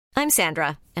I'm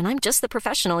Sandra, and I'm just the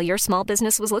professional your small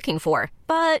business was looking for.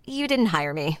 But you didn't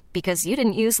hire me because you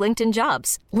didn't use LinkedIn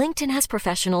Jobs. LinkedIn has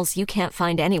professionals you can't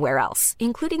find anywhere else,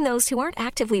 including those who aren't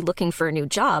actively looking for a new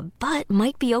job, but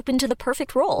might be open to the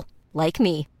perfect role, like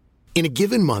me. In a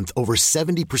given month, over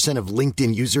 70% of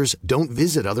LinkedIn users don't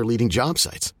visit other leading job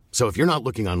sites. So if you're not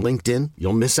looking on LinkedIn,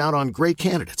 you'll miss out on great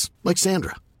candidates like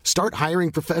Sandra. Start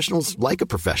hiring professionals like a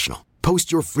professional.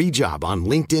 Post your free job on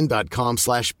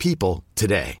linkedin.com/people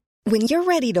today. When you're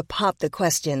ready to pop the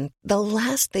question, the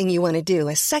last thing you want to do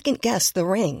is second-guess the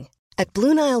ring. At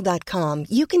BlueNile.com,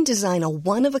 you can design a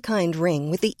one-of-a-kind ring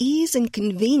with the ease and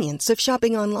convenience of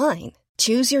shopping online.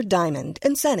 Choose your diamond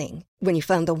and setting. When you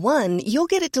find the one, you'll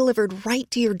get it delivered right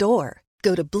to your door.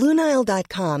 Go to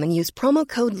BlueNile.com and use promo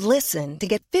code LISTEN to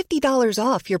get $50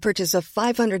 off your purchase of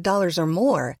 $500 or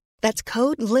more. That's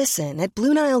code LISTEN at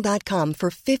BlueNile.com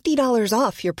for $50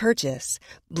 off your purchase.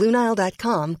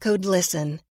 BlueNile.com, code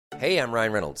LISTEN. Hey, I'm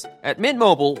Ryan Reynolds. At Mint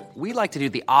Mobile, we like to do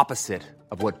the opposite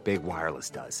of what Big Wireless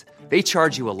does. They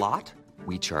charge you a lot,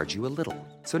 we charge you a little.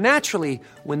 So naturally,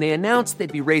 when they announced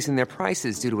they'd be raising their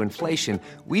prices due to inflation,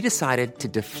 we decided to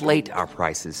deflate our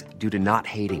prices due to not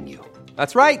hating you.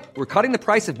 That's right. We're cutting the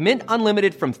price of Mint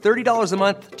Unlimited from $30 a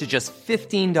month to just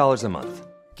 $15 a month.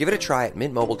 Give it a try at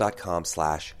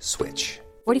mintmobile.com/switch.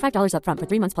 $45 up front for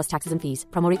 3 months plus taxes and fees.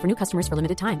 Promo rate for new customers for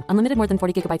limited time. Unlimited more than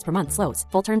 40 gigabytes per month. Slows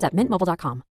full terms at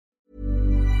mintmobile.com.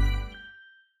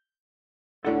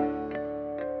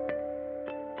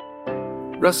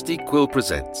 Rusty Quill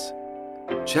presents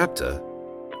Chapter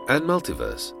and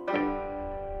Multiverse.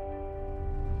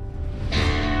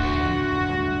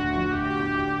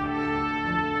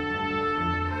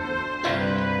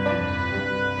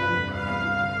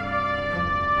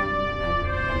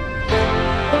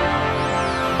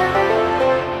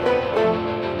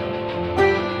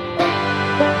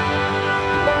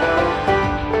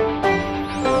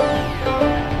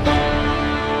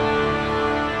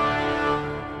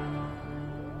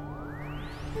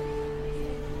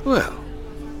 Well,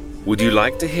 would you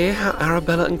like to hear how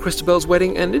Arabella and Christabel's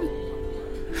wedding ended?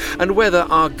 And whether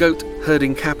our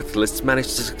goat-herding capitalists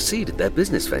managed to succeed at their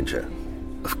business venture?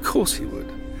 Of course you would.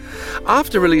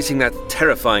 After releasing that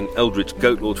terrifying eldritch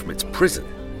goat lord from its prison,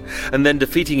 and then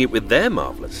defeating it with their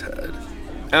marvellous herd,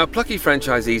 our plucky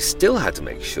franchisees still had to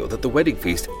make sure that the wedding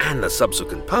feast and the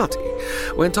subsequent party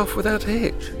went off without a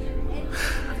hitch.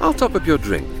 I'll top up your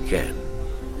drink again,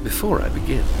 before I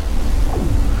begin.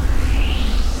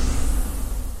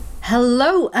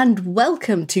 Hello and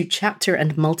welcome to Chapter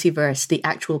and Multiverse, the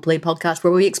actual play podcast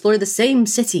where we explore the same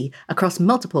city across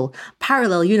multiple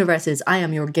parallel universes. I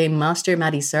am your game master,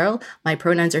 Maddie Searle. My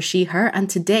pronouns are she, her, and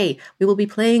today we will be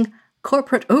playing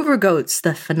Corporate Overgoats,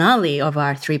 the finale of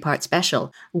our 3-part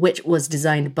special, which was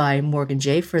designed by Morgan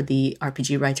J. for the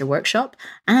RPG Writer Workshop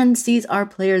and sees our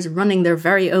players running their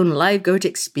very own live goat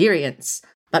experience.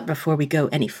 But before we go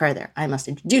any further, I must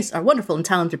introduce our wonderful and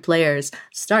talented players,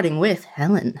 starting with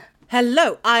Helen.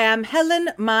 Hello, I am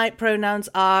Helen. My pronouns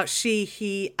are she,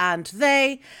 he, and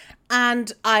they.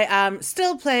 And I am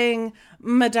still playing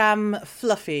Madame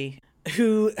Fluffy,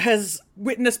 who has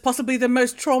witnessed possibly the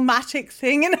most traumatic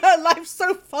thing in her life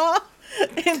so far,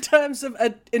 in terms of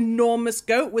an enormous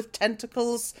goat with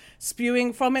tentacles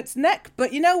spewing from its neck.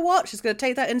 But you know what? She's going to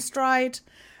take that in stride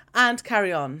and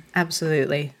carry on.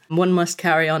 Absolutely. One must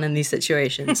carry on in these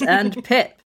situations. And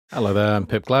Pip. Hello there, I'm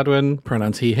Pip Gladwin,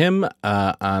 pronouns he, him,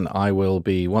 and I will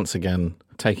be once again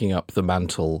taking up the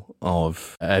mantle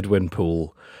of Edwin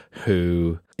Poole,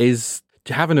 who is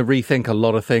having to rethink a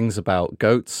lot of things about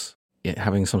goats,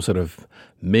 having some sort of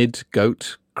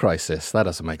mid-goat crisis. That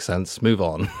doesn't make sense. Move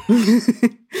on.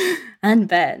 And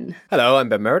Ben. Hello, I'm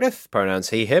Ben Meredith,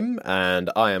 pronouns he, him, and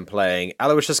I am playing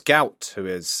Aloysius Gout, who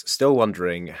is still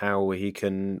wondering how he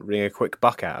can wring a quick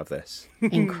buck out of this.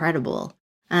 Incredible.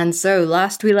 And so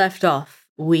last we left off,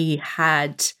 we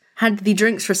had the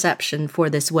drinks reception for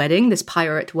this wedding, this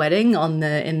pirate wedding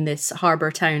in this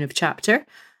harbour town of Chapter.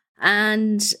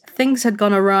 And things had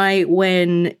gone awry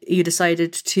when you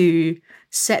decided to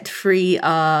set free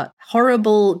a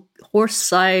horrible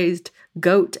horse-sized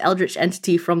goat eldritch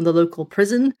entity from the local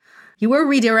prison. You were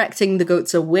redirecting the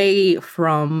goats away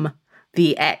from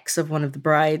the ex of one of the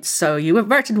brides, so you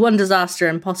averted one disaster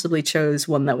and possibly chose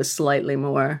one that was slightly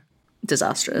more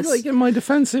disastrous. Like, in my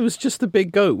defense, it was just a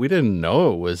big goat. We didn't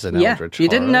know it was an eldritch you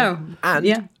horror. didn't know.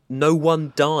 And no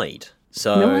one died.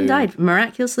 So no one died.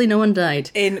 Miraculously, no one died.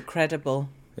 Incredible.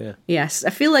 Yeah. Yes, I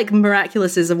feel like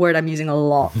miraculous is a word I'm using a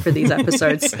lot for these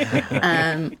episodes.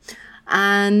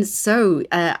 And so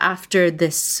after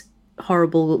this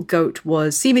horrible goat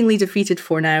was seemingly defeated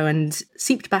for now and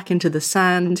seeped back into the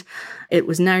sand, it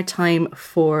was now time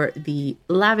for the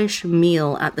lavish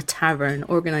meal at the tavern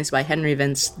organised by Henry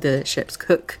Vince, the ship's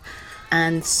cook.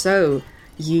 And so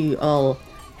you all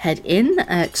head in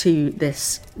to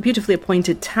this beautifully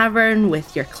appointed tavern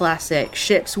with your classic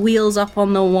ship's wheels up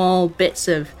on the wall, bits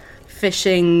of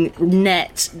fishing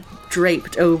net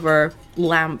draped over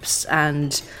lamps,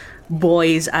 and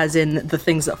boys, as in the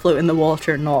things that float in the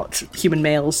water, not human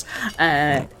males,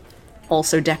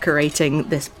 also decorating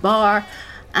this bar.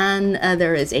 And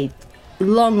there is a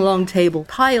long table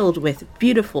piled with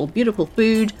beautiful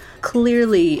food,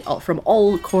 clearly from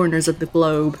all corners of the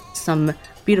globe. Some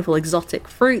beautiful exotic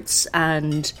fruits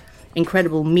and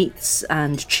incredible meats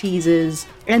and cheeses,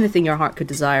 anything your heart could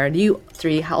desire. And you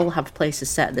three all have places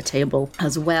set at the table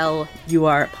as well. You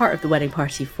are part of the wedding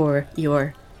party for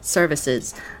your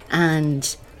services.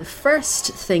 And the first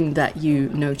thing that you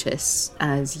notice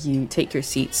as you take your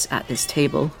seats at this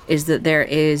table is that there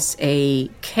is a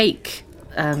cake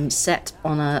set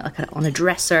on a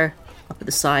dresser up at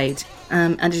the side,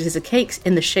 and it is a cake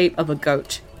in the shape of a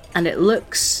goat, and it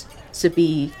looks to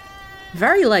be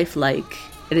very lifelike.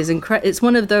 It is it's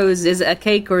one of those, is it a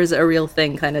cake or is it a real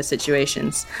thing kind of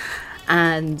situations.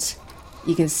 And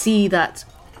you can see that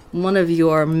one of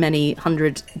your many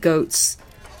hundred goats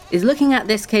is looking at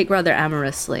this cake rather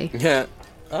amorously. Yeah.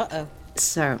 Uh-oh.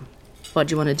 So, what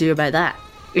do you want to do about that,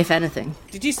 if anything?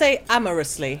 Did you say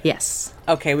amorously? Yes.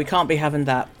 Okay, we can't be having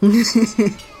that.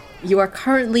 You are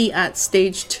currently at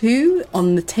stage 2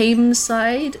 on the tame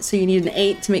side, so you need an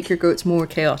 8 to make your goats more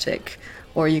chaotic,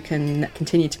 or you can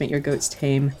continue to make your goats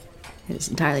tame. It's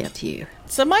entirely up to you.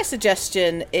 So my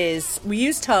suggestion is we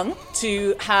use tongue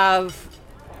to have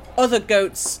other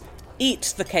goats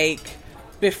eat the cake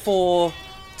before.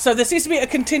 So there seems to be a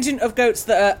contingent of goats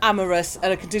that are amorous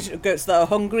and a contingent of goats that are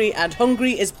hungry, and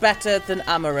hungry is better than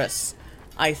amorous,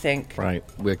 I think. Right,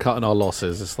 we're cutting our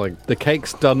losses. It's like the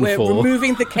cake's done We're for. We're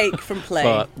removing the cake from play.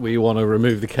 But we want to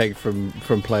remove the cake from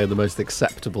play in the most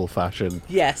acceptable fashion.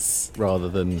 Yes. Rather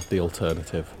than the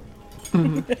alternative.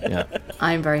 Yeah.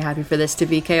 I'm very happy for this to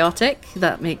be chaotic.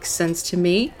 That makes sense to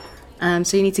me.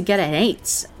 So you need to get an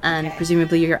 8, and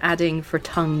presumably you're adding for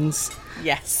tongues.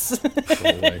 Yes.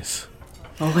 Always.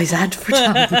 Always add for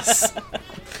tongues.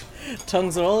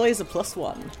 Tongues are always a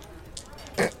 +1.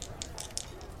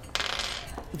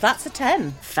 That's a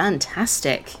 10.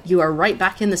 Fantastic. You are right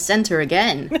back in the center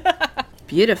again.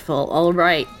 Beautiful. All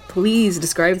right. Please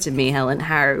describe to me, Helen,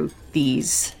 how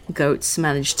these goats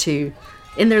managed to,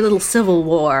 in their little civil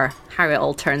war, how it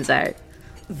all turns out.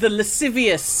 The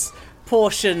lascivious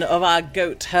portion of our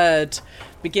goat herd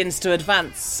begins to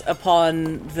advance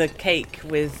upon the cake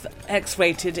with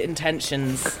X-rated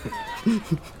intentions.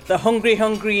 The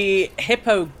hungry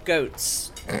hippo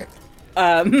goats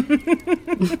are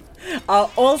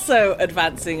also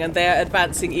advancing, and they are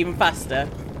advancing even faster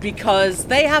because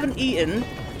they haven't eaten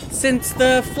since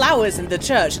the flowers in the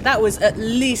church. That was at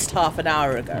least half an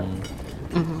hour ago.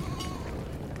 Mm-hmm.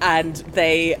 And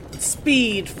they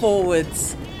speed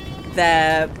forwards,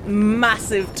 their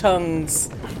massive tongues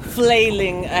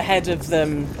flailing ahead of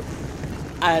them,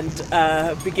 and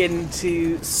begin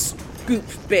to scoop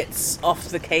bits off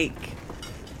the cake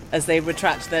as they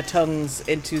retract their tongues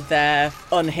into their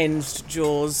unhinged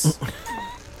jaws.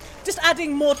 Just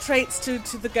adding more traits to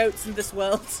the goats in this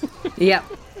world. Yep.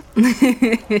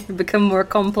 Become more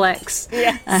complex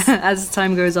as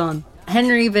time goes on.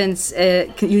 Henry Vince,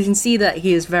 you can see that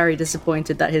he is very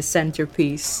disappointed that his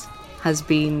centerpiece has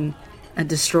been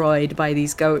destroyed by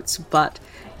these goats, but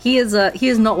he is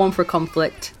not one for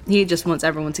conflict. He just wants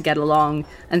everyone to get along,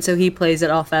 and so he plays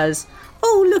it off as,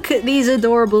 oh, look at these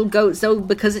adorable goats. Oh,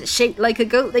 because it's shaped like a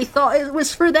goat, they thought it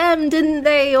was for them, didn't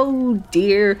they? Oh,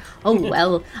 dear. Oh,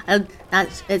 well,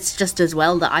 it's just as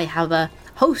well that I have a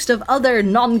host of other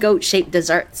non-goat-shaped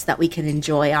desserts that we can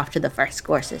enjoy after the first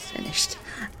course is finished.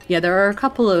 Yeah, there are a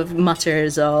couple of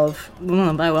mutters of,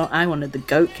 I wanted the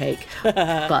goat cake,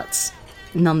 but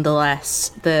nonetheless,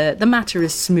 the matter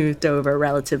is smoothed over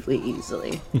relatively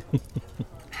easily.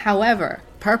 However,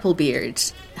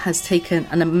 Purplebeard has taken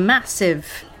a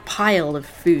massive pile of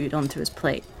food onto his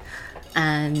plate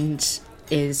and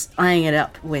is eyeing it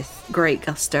up with great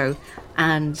gusto,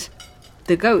 and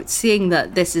the goats, seeing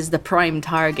that this is the prime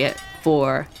target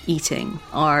for eating,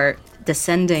 are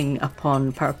descending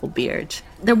upon Purplebeard.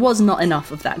 There was not enough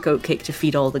of that goat cake to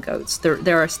feed all the goats.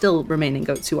 There are still remaining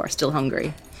goats who are still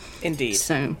hungry. Indeed.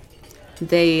 So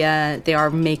they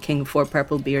are making for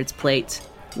Purplebeard's plate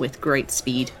with great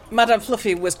speed. Madame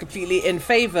Fluffy was completely in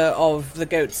favour of the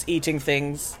goats eating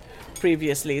things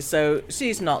previously, so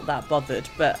she's not that bothered,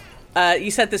 but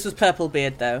You said this was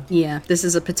Purplebeard, though. Yeah, this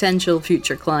is a potential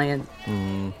future client.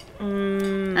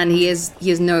 And he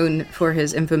is known for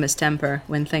his infamous temper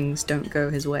when things don't go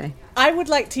his way. I would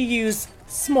like to use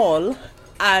small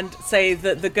and say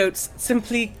that the goats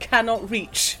simply cannot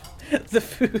reach the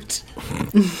food.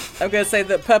 I'm going to say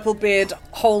that Purplebeard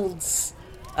holds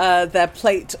their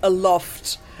plate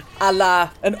aloft, a la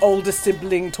an older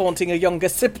sibling taunting a younger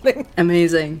sibling.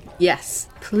 Amazing. Yes.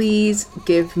 Please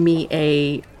give me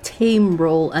a tame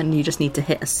roll, and you just need to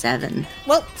hit a 7.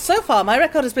 Well, so far my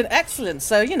record has been excellent,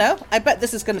 so, I bet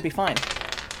this is going to be fine.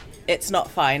 It's not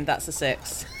fine, that's a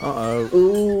 6. Uh-oh.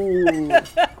 Ooh.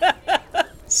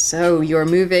 So you're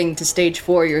moving to stage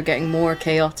 4, you're getting more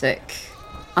chaotic.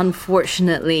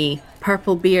 Unfortunately,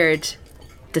 Purplebeard,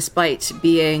 despite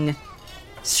being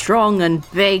strong and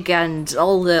big and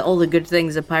all the good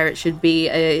things a pirate should be,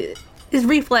 his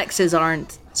reflexes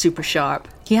aren't super sharp.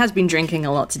 He has been drinking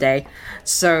a lot today,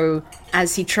 so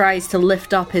as he tries to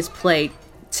lift up his plate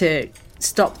to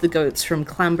stop the goats from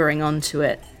clambering onto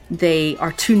it, they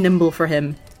are too nimble for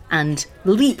him and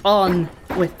leap on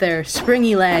with their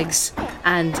springy legs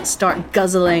and start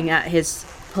guzzling at his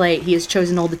plate. He has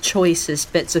chosen all the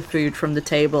choicest bits of food from the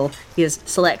table. He has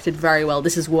selected very well.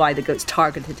 This is why the goats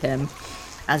targeted him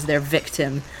as their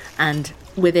victim, and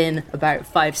within about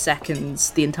 5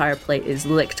 seconds the entire plate is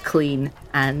licked clean,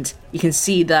 and you can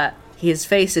see that his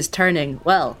face is turning,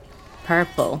 well,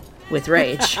 purple with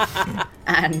rage.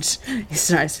 And he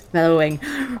starts bellowing,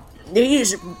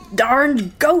 "These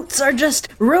darned goats are just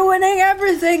ruining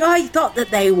everything. I thought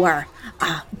that they were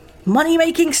a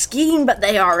money-making scheme, but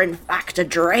they are in fact a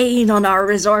drain on our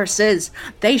resources.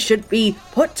 They should be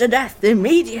put to death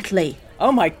immediately."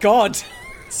 Oh my god.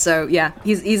 So yeah,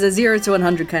 he's a 0 to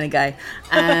 100 kind of guy.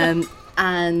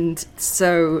 And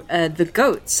so the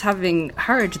goats, having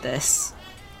heard this,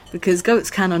 because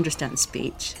goats can understand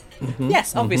speech. Mm-hmm.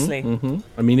 Yes, obviously. Mm-hmm,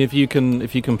 mm-hmm. I mean, if you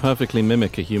can perfectly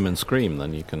mimic a human scream,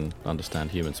 then you can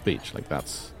understand human speech. Like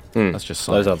that's just science.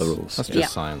 Those are the rules. That's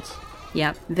just science.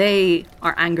 Yeah, they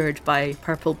are angered by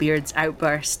Purplebeard's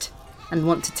outburst and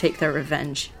want to take their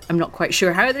revenge. I'm not quite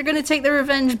sure how they're going to take their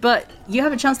revenge, but you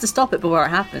have a chance to stop it before it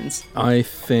happens. I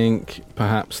think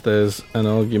perhaps there's an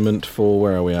argument for,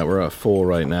 where are we at? We're at 4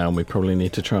 right now, and we probably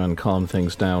need to try and calm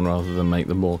things down rather than make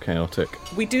them more chaotic.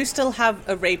 We do still have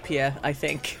a rapier, I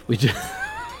think. We do.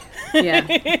 Yeah,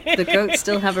 the goats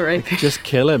still have a rapier. Just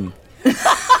kill him.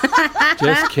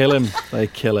 Just kill him. They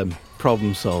kill him.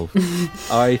 Problem solved.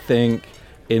 I think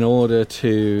in order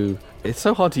to... It's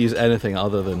so hard to use anything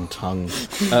other than tongue.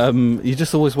 You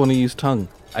just always want to use tongue.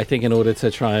 I think in order to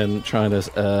try and calm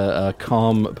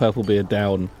Purplebeard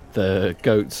down, the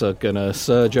goats are going to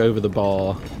surge over the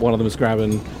bar. One of them is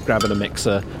grabbing a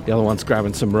mixer, the other one's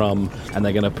grabbing some rum, and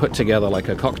they're going to put together like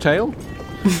a cocktail.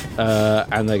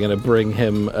 And they're going to bring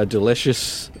him a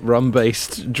delicious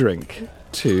rum-based drink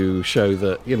to show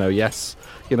that, yes,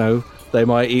 they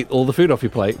might eat all the food off your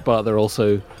plate, but they're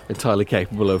also entirely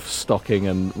capable of stocking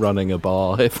and running a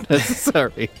bar if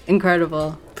necessary.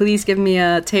 Incredible. Please give me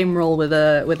a tame roll with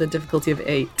a difficulty of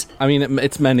 8. I mean,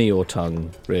 it's many or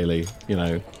tongue, really.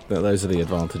 Those are the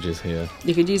advantages here.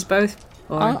 You could use both.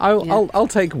 Or, I'll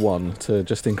take 1 to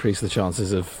just increase the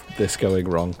chances of this going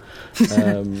wrong.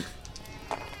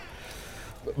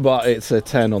 But it's a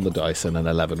 10 on the dice and an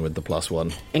 11 with the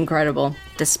 +1. Incredible.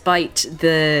 Despite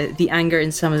the anger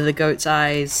in some of the goats'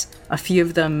 eyes, a few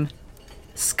of them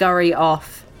scurry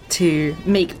off to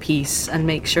make peace and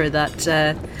make sure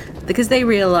that... because they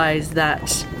realise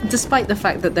that, despite the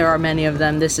fact that there are many of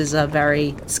them, this is a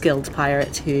very skilled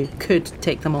pirate who could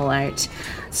take them all out.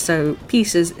 So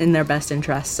peace is in their best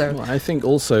interest. So I think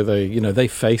also they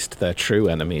faced their true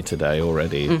enemy today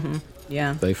already. Mm-hmm.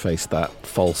 Yeah. They faced that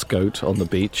false goat on the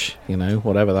beach,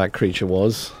 whatever that creature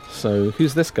was. So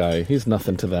who's this guy? He's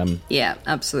nothing to them. Yeah,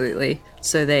 absolutely.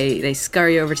 So they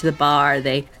scurry over to the bar,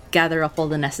 they gather up all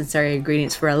the necessary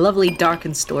ingredients for a lovely dark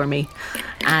and stormy,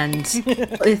 and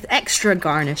with extra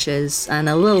garnishes and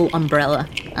a little umbrella,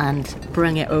 and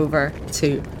bring it over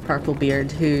to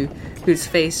Purplebeard, whose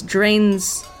face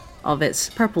drains of its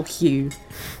purple hue,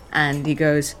 and he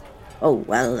goes, "Oh,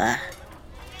 well,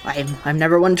 I'm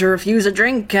never one to refuse a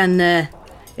drink, and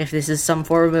if this is some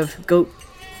form of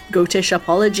goatish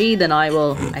apology, then I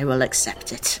will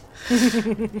accept it."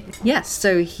 Yes,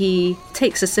 so he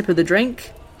takes a sip of the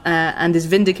drink and is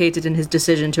vindicated in his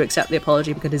decision to accept the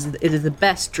apology, because it is the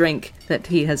best drink that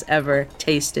he has ever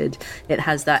tasted. It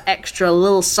has that extra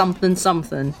little something.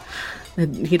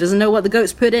 He doesn't know what the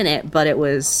goats put in it, but it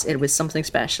was something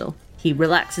special. He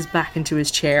relaxes back into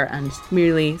his chair and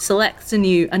merely selects a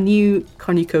new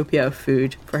cornucopia of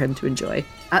food for him to enjoy.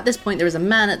 At this point, there is a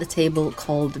man at the table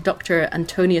called Dr.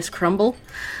 Antonius Crumble,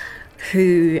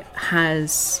 who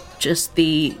has just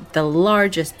the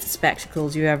largest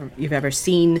spectacles you've ever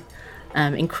seen,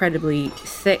 incredibly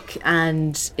thick,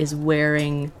 and is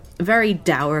wearing very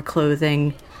dour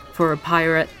clothing for a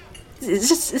pirate.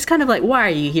 It's kind of like, why are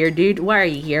you here, dude? Why are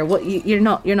you here? What you're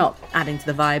not adding to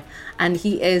the vibe. And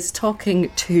he is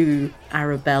talking to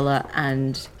Arabella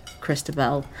and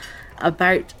Christabel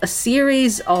about a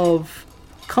series of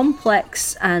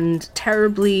complex and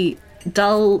terribly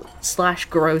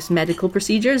dull/gross medical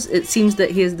procedures. It seems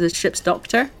that he is the ship's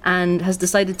doctor and has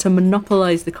decided to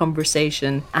monopolize the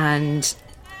conversation and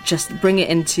just bring it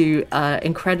into an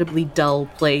incredibly dull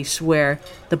place where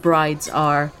the brides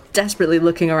are desperately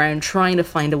looking around trying to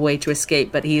find a way to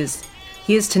escape, but he is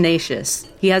tenacious.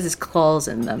 He has his claws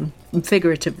in them,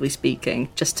 figuratively speaking,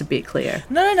 just to be clear.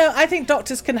 No, I think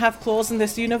doctors can have claws in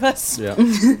this universe. Yeah.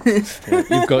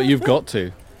 You've got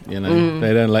to. You know,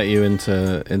 they don't let you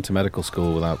into medical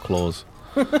school without claws.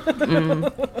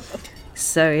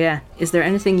 So yeah, is there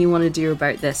anything you want to do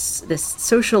about this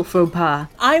social faux pas?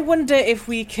 I wonder if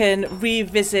we can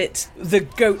revisit the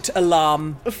goat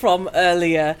alarm from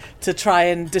earlier to try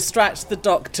and distract the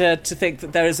doctor to think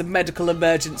that there is a medical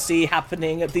emergency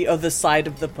happening at the other side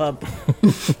of the pub.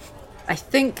 I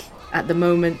think at the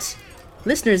moment,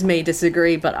 listeners may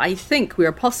disagree, but I think we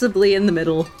are possibly in the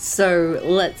middle. So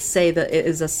let's say that it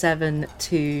is a 7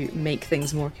 to make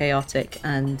things more chaotic,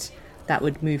 and that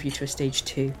would move you to a stage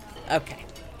 2. Okay.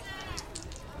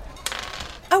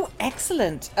 Oh,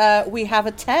 excellent. We have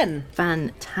a 10.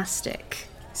 Fantastic.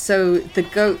 So the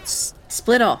goats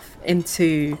split off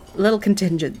into little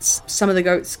contingents. Some of the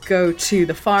goats go to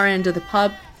the far end of the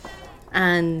pub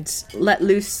and let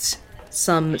loose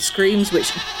some screams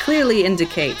which clearly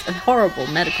indicate a horrible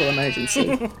medical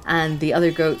emergency. And the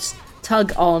other goats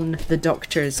tug on the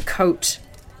doctor's coat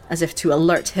as if to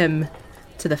alert him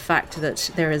to the fact that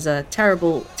there is a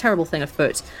terrible, terrible thing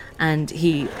afoot, and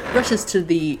he rushes to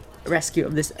the rescue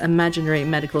of this imaginary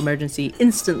medical emergency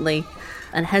instantly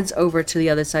and heads over to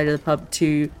the other side of the pub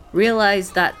to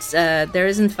realise that there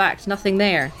is in fact nothing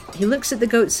there. He looks at the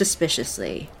goats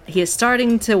suspiciously. He is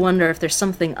starting to wonder if there's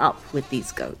something up with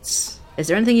these goats. Is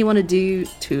there anything you want to do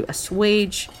to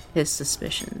assuage his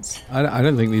suspicions? I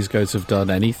don't think these goats have done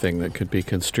anything that could be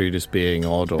construed as being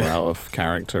odd or out of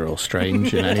character or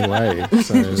strange in any way.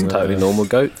 So, it's totally normal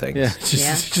goat things. Yeah,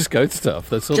 just goat stuff.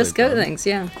 That's all. Just goat things,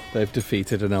 yeah. They've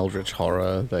defeated an eldritch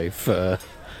horror.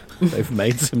 They've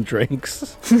made some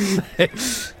drinks.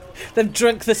 They've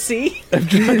drunk the sea. They've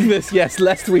drunk this, yes,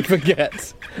 lest we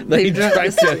forget. They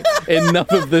drank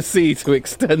enough of the sea to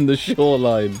extend the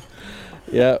shoreline.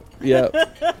 Yeah.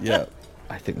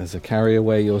 I think there's a carry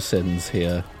away your sins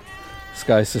here. This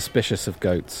guy's suspicious of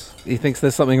goats. He thinks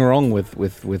there's something wrong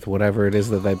with whatever it is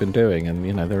that they've been doing,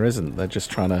 and there isn't. They're just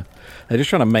trying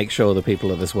to make sure the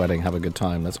people at this wedding have a good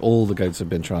time. That's all the goats have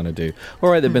been trying to do. All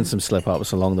right, there've been some slip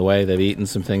ups along the way. They've eaten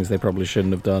some things they probably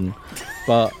shouldn't have done,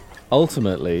 but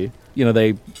ultimately,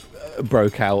 they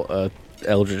broke out a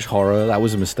eldritch horror. That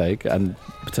was a mistake, and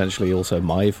potentially also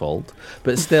my fault.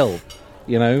 But still,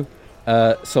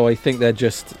 So I think they're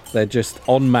just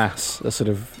en masse, a sort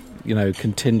of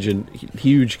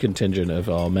huge contingent of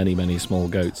our many, many small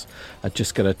goats are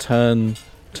just going to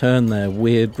turn their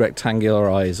weird rectangular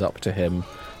eyes up to him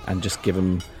and just give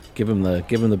him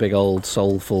the big old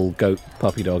soulful goat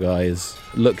puppy dog eyes.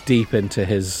 Look deep into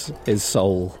his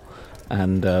soul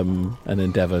and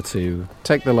endeavour to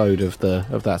take the load of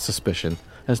that suspicion.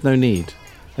 There's no need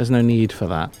for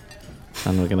that,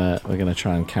 and we're gonna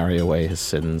try and carry away his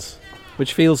sins.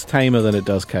 Which feels tamer than it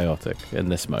does chaotic in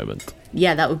this moment.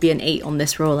 Yeah, that would be an 8 on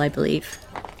this roll, I believe.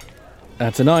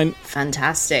 That's a 9.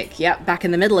 Fantastic. Yep, back in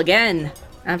the middle again.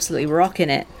 Absolutely rocking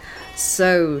it.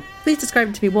 So, please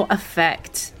describe to me what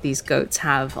effect these goats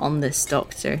have on this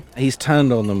doctor. He's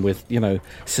turned on them with,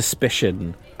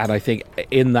 suspicion. And I think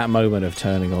in that moment of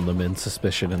turning on them in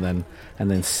suspicion and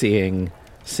then seeing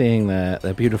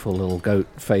their beautiful little goat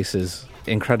faces,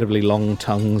 incredibly long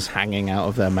tongues hanging out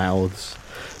of their mouths,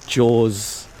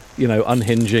 jaws,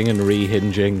 unhinging and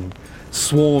rehinging,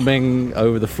 swarming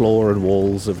over the floor and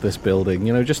walls of this building,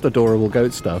 just adorable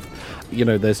goat stuff.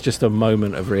 There's just a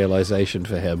moment of realization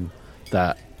for him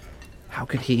that how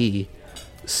could he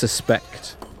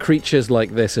suspect creatures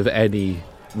like this of any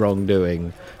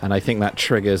wrongdoing? And I think that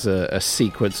triggers a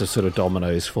sequence of sort of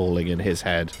dominoes falling in his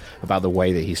head about the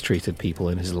way that he's treated people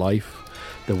in his life,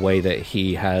 the way that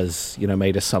he has,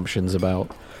 made assumptions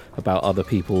about other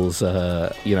people's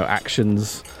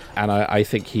actions, and I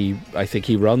think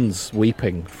he runs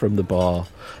weeping from the bar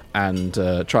and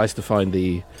tries to find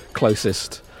the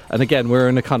closest And again, we're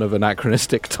in a kind of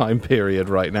anachronistic time period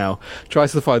right now.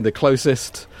 Tries to find the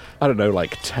closest, I don't know,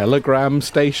 like telegram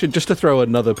station, just to throw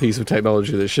another piece of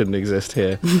technology that shouldn't exist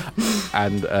here.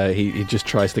 And he just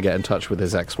tries to get in touch with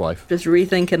his ex-wife. Just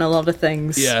rethinking a lot of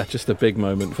things. Yeah, just a big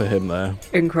moment for him there.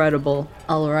 Incredible.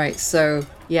 All right, so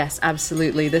yes,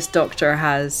 absolutely. This doctor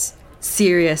has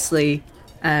seriously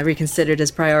reconsidered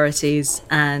his priorities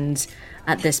and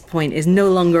at this point is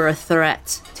no longer a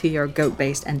threat to your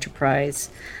goat-based enterprise.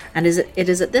 And it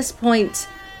is at this point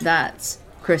that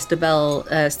Christabel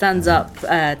stands up,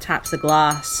 taps a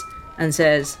glass and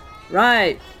says,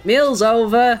 "Right, meal's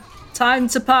over, time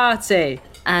to party."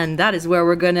 And that is where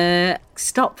we're gonna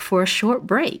stop for a short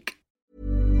break.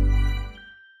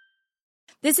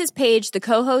 This is Paige, the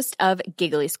co-host of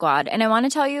Giggly Squad, and I want to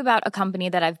tell you about a company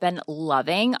that I've been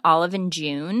loving, Olive &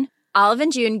 June. Olive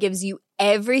 & June gives you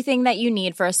everything that you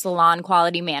need for a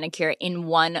salon-quality manicure in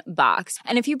one box.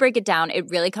 And if you break it down, it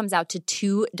really comes out to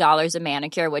 $2 a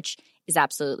manicure, which is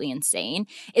absolutely insane.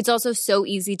 It's also so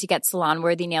easy to get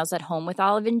salon-worthy nails at home with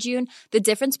Olive & June. The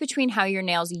difference between how your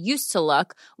nails used to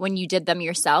look when you did them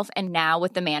yourself and now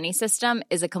with the Mani system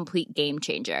is a complete game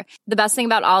changer. The best thing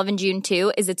about Olive & June,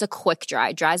 too, is it's a quick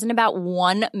dry. Dries in about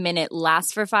 1 minute,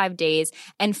 lasts for 5 days,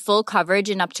 and full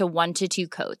coverage in up to 1 to 2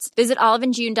 coats. Visit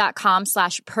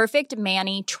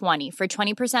oliveandjune.com/perfectmani20 for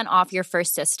 20% off your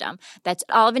first system. That's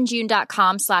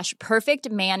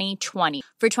oliveandjune.com/perfectmani20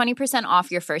 for 20% off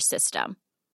your first system.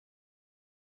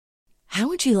 How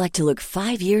would you like to look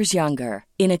 5 years younger?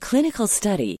 In a clinical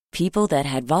study, people that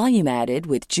had volume added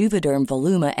with Juvederm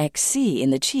Voluma XC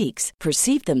in the cheeks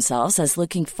perceived themselves as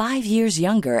looking 5 years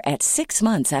younger at 6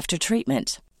 months after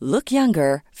treatment. Look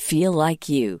younger, feel like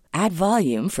you. Add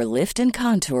volume for lift and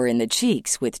contour in the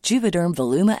cheeks with Juvederm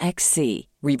Voluma XC.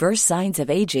 Reverse signs of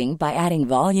aging by adding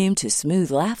volume to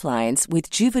smooth laugh lines with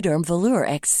Juvederm Volure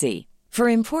XC. For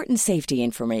important safety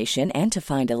information and to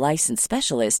find a licensed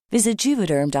specialist, visit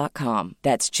Juvederm.com.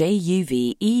 That's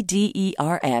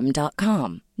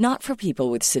JUVEDERM.com. Not for people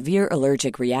with severe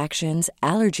allergic reactions,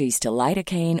 allergies to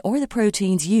lidocaine, or the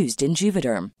proteins used in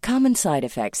Juvederm. Common side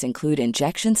effects include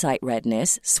injection site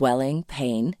redness, swelling,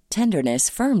 pain, tenderness,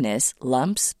 firmness,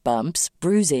 lumps, bumps,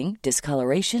 bruising,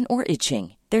 discoloration, or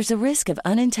itching. There's a risk of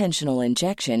unintentional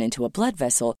injection into a blood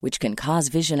vessel, which can cause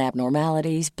vision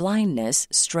abnormalities, blindness,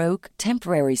 stroke,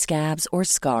 temporary scabs, or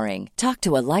scarring. Talk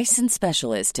to a licensed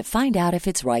specialist to find out if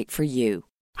it's right for you.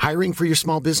 Hiring for your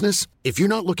small business? If you're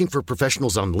not looking for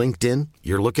professionals on LinkedIn,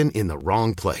 you're looking in the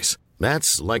wrong place.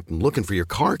 That's like looking for your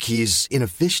car keys in a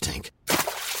fish tank.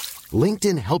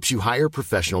 LinkedIn helps you hire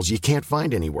professionals you can't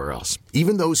find anywhere else,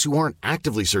 even those who aren't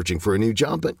actively searching for a new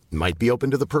job but might be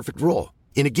open to the perfect role.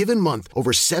 In a given month,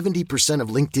 over 70% of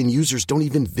LinkedIn users don't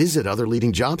even visit other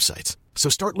leading job sites. So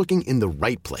start looking in the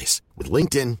right place. With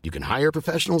LinkedIn, you can hire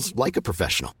professionals like a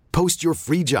professional. Post your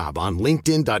free job on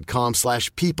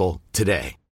linkedin.com/people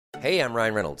today. Hey, I'm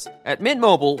Ryan Reynolds. At Mint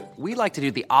Mobile, we like to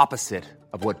do the opposite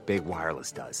of what Big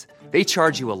Wireless does. They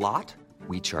charge you a lot,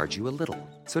 we charge you a little.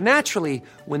 So naturally,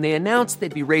 when they announced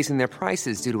they'd be raising their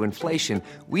prices due to inflation,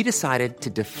 we decided to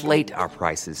deflate our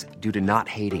prices due to not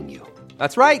hating you.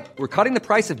 That's right. We're cutting the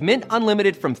price of Mint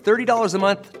Unlimited from $30 a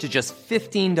month to just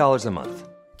 $15 a month.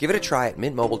 Give it a try at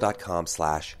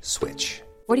mintmobile.com/switch.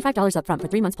 $45 up front for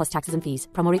 3 months plus taxes and fees.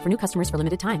 Promo rate for new customers for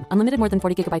limited time. Unlimited more than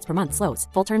 40 gigabytes per month. Slows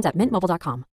full terms at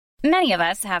mintmobile.com. Many of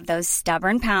us have those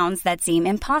stubborn pounds that seem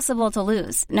impossible to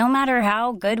lose, no matter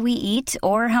how good we eat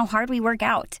or how hard we work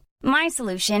out. My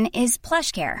solution is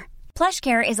PlushCare.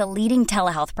 PlushCare is a leading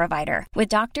telehealth provider with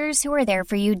doctors who are there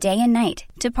for you day and night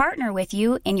to partner with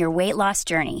you in your weight loss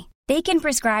journey. They can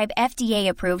prescribe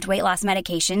FDA-approved weight loss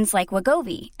medications like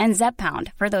Wegovy and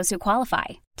Zepbound for those who qualify.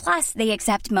 Plus, they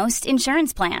accept most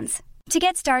insurance plans. To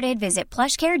get started, visit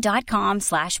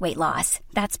plushcare.com/weight loss.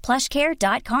 That's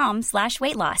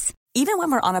plushcare.com/weight loss. Even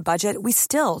when we're on a budget, we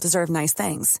still deserve nice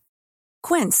things.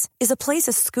 Quince is a place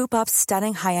to scoop up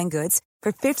stunning high-end goods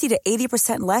for 50 to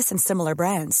 80% less than similar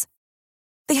brands.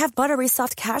 They have buttery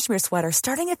soft cashmere sweaters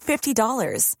starting at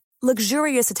 $50,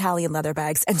 luxurious Italian leather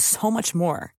bags, and so much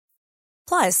more.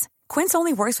 Plus, Quince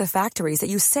only works with factories that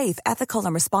use safe, ethical,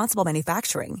 and responsible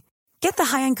manufacturing. Get the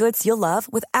high-end goods you'll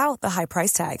love without the high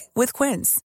price tag with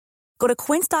Quince. Go to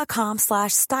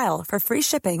quince.com/style for free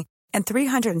shipping and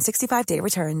 365-day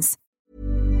returns.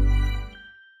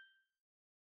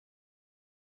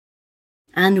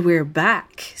 And we're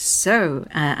back. So,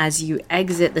 as you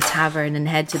exit the tavern and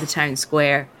head to the town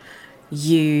square,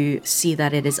 you see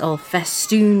that it is all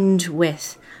festooned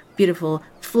with beautiful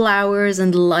flowers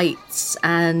and lights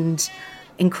and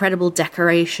incredible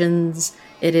decorations.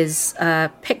 It is a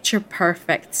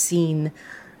picture-perfect scene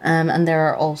And there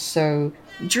are also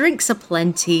drinks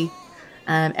aplenty.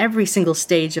 Every single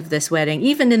stage of this wedding,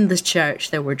 even in the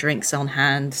church, there were drinks on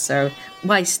hand, so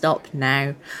why stop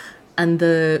now? And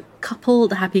the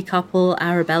happy couple,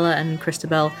 Arabella and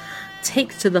Christabel,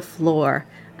 take to the floor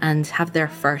and have their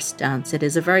first dance. It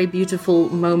is a very beautiful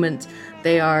moment.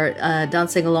 They are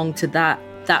dancing along to that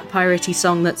piratey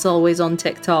song that's always on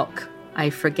TikTok. I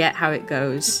forget how it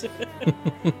goes.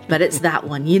 But it's that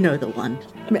one. You know the one.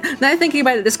 Now thinking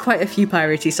about it, there's quite a few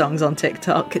piratey songs on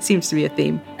TikTok. It seems to be a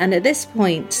theme. And at this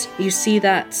point, you see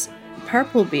that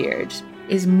Purplebeard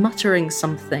is muttering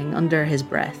something under his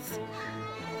breath.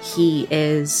 He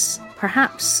is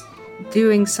perhaps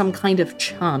doing some kind of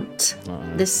chant.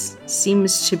 This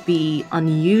seems to be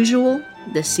unusual.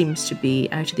 This seems to be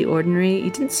out of the ordinary. He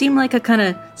didn't seem like a kind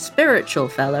of spiritual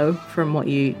fellow from what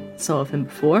you saw of him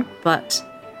before, but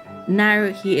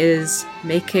now he is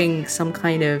making some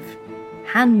kind of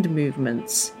hand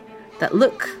movements that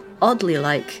look oddly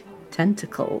like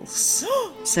tentacles.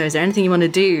 So is there anything you want to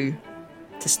do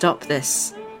to stop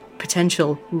this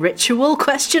potential ritual,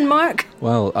 question mark?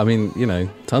 Well, I mean,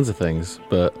 tons of things,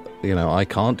 but, I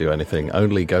can't do anything.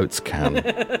 Only goats can.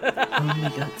 Only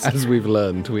goats. As we've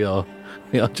learned, we are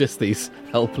just these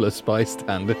helpless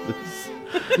bystanders.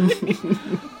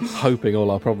 Hoping all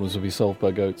our problems will be solved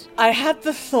by goats. I had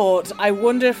the thought, I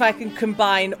wonder if I can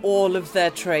combine all of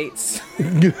their traits.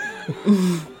 For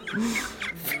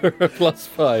a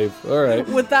 +5, all right.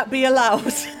 Would that be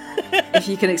allowed? If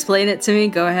you can explain it to me,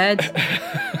 go ahead.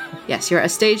 Yes, you're at a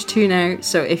stage 2 now,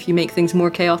 so if you make things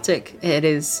more chaotic, it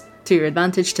is to your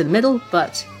advantage to the middle,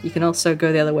 but you can also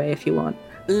go the other way if you want.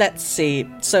 Let's see.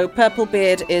 So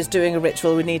Purplebeard is doing a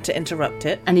ritual. We need to interrupt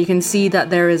it. And you can see that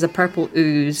there is a purple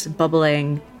ooze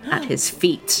bubbling at his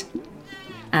feet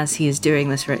as he is doing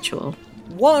this ritual.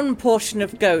 One portion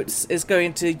of goats is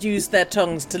going to use their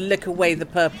tongues to lick away the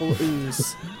purple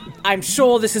ooze. I'm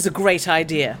sure this is a great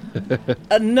idea.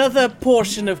 Another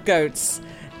portion of goats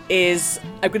is,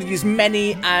 I'm going to use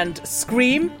Many and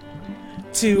Scream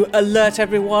to alert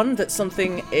everyone that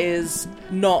something is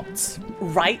not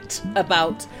right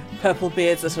about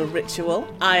Purplebeard's little ritual.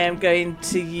 I am going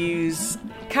to use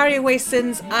Carry Away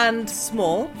Sins and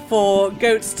Small for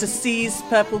goats to seize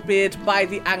Purplebeard by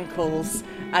the ankles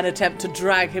and attempt to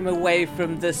drag him away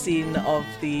from the scene of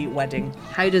the wedding.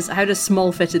 How does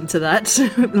Small fit into that?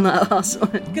 In that last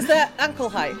one? Because they're ankle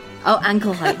height. Oh,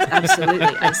 ankle height,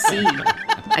 absolutely.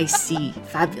 I see.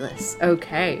 Fabulous.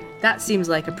 Okay. That seems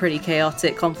like a pretty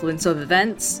chaotic confluence of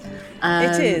events.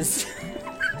 It is.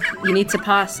 You need to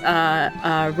pass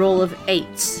a roll of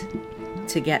 8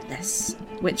 to get this,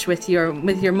 which with your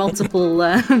multiple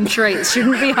traits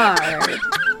shouldn't be hard.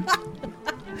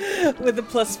 With a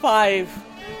 +5,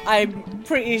 I'm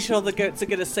pretty sure the goats are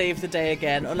going to save the day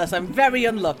again, unless I'm very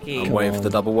unlucky. I'm waiting for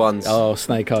the double ones. Oh,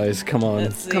 Snake Eyes, come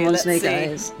on. Come on, Snake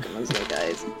Eyes.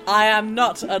 I am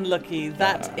not unlucky.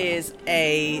 That is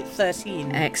a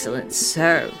 13. Excellent.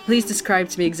 So, please describe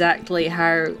to me exactly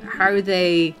how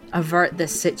they avert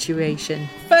this situation.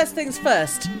 First things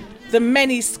first, the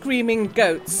many screaming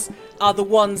goats are the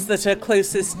ones that are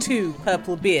closest to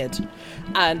Purplebeard,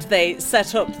 and they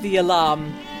set up the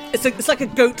alarm. It's like a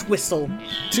goat whistle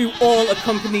to all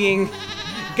accompanying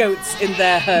goats in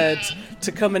their herd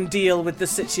to come and deal with the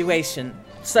situation.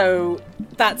 So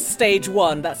that's stage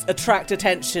 1. That's attract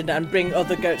attention and bring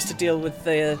other goats to deal with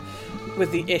the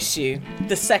issue.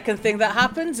 The second thing that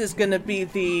happens is going to be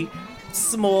the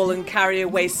Small and Carry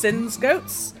Away Sins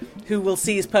goats, who will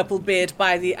seize Purplebeard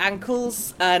by the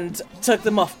ankles and tug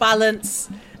them off balance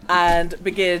and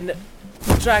begin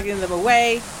dragging them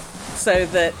away, so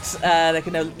that they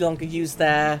can no longer use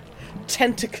their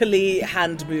tentacly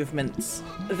hand movements.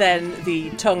 Then the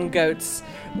tongue goats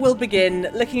will begin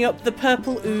licking up the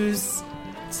purple ooze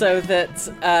so that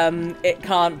it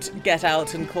can't get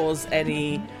out and cause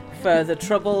any further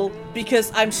trouble,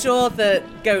 because I'm sure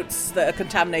that goats that are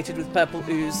contaminated with purple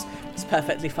ooze is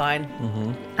perfectly fine.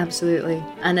 Mm-hmm. Absolutely.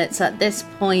 And it's at this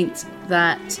point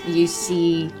that you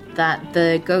see that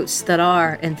the goats that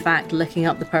are in fact licking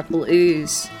up the purple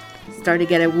ooze start to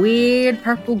get a weird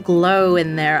purple glow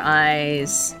in their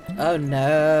eyes. Oh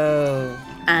no.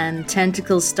 And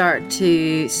tentacles start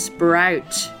to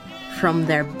sprout from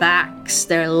their backs,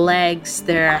 their legs,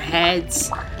 their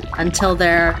heads, until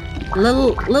they're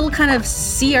little kind of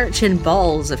sea urchin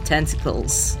balls of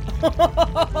tentacles.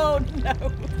 Oh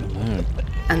no.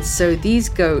 And so these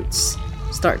goats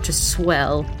start to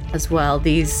swell as well.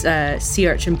 These sea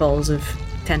urchin balls of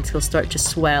tentacles start to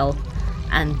swell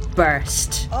and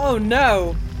burst. Oh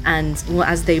no! And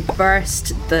as they burst,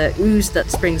 the ooze that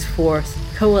springs forth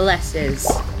coalesces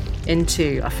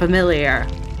into a familiar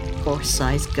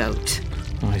horse-sized goat.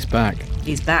 Oh, he's back.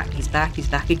 He's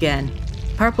back again.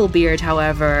 Purplebeard,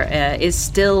 however, is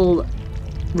still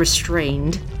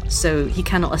restrained, so he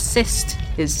cannot assist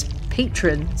his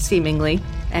patron, seemingly,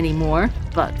 anymore.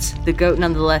 But the goat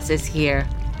nonetheless is here,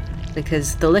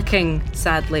 because the licking,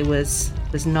 sadly, was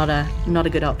not a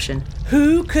good option.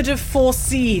 Who could have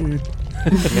foreseen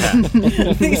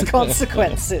these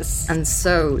consequences? And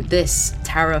so this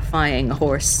terrifying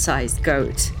horse-sized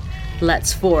goat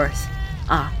lets forth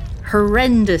a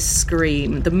horrendous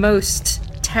scream, the most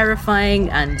terrifying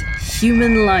and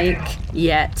human-like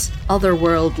yet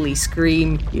otherworldly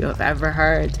scream you have ever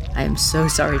heard. I am so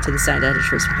sorry to the sound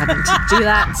editors for having to do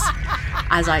that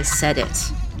as I said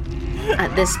it.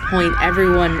 At this point,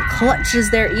 everyone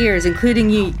clutches their ears, including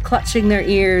you clutching their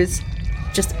ears,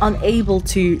 just unable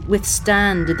to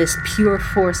withstand this pure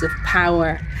force of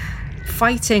power,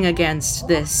 fighting against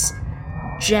this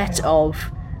jet of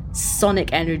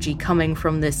sonic energy coming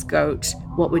from this goat.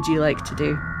 What would you like to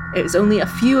do? It was only a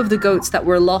few of the goats that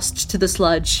were lost to the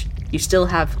sludge. You still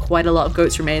have quite a lot of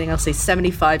goats remaining. I'll say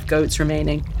 75 goats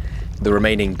remaining. The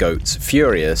remaining goats,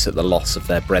 furious at the loss of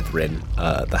their brethren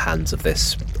at the hands of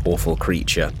this awful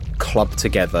creature, club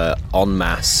together en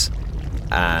masse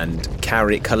and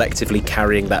collectively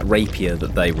carrying that rapier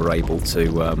that they were able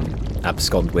to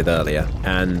abscond with earlier.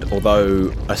 And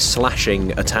although a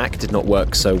slashing attack did not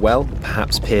work so well,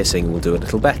 perhaps piercing will do a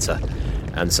little better.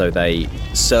 And so they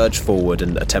surge forward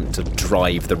and attempt to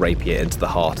drive the rapier into the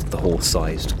heart of the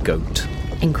horse-sized goat.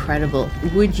 Incredible.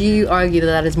 Would you argue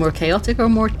that is more chaotic or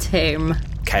more tame?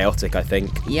 Chaotic, I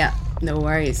think. Yeah, no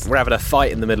worries. We're having a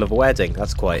fight in the middle of a wedding.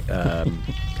 That's quite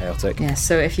chaotic. Yeah,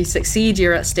 so if you succeed,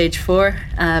 you're at stage 4,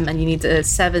 and you need a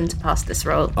 7 to pass this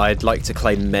roll. I'd like to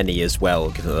claim many as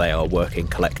well, given that they are working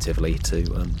collectively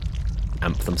to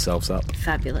amp themselves up.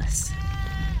 Fabulous.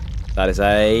 That is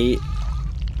a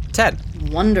 10.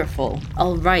 Wonderful.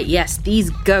 All right, yes, these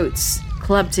goats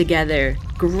club together,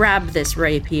 grab this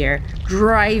rapier,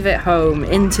 drive it home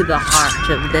into the heart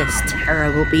of this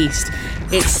terrible beast.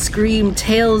 Its scream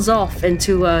tails off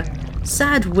into a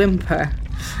sad whimper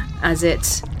as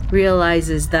it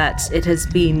realizes that it has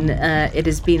been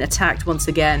attacked once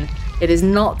again. It is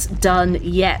not done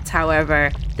yet,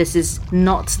 however. This is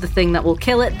not the thing that will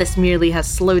kill it. This merely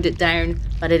has slowed it down,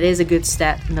 but it is a good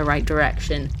step in the right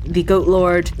direction. The Goat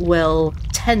Lord will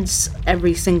tense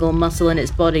every single muscle in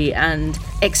its body and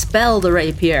expel the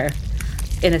rapier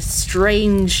in a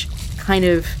strange kind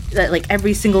of, like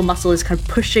every single muscle is kind of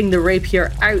pushing the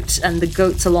rapier out and the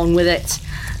goats along with it.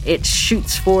 It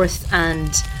shoots forth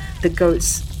and the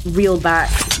goats reel back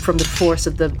from the force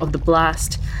of the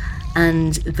blast,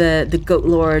 and the Goat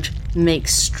Lord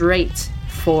makes straight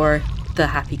for the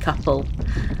happy couple,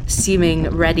 seeming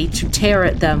ready to tear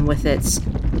at them with its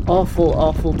awful,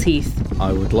 awful teeth.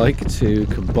 I would like to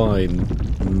combine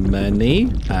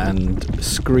many and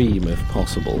scream if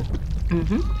possible.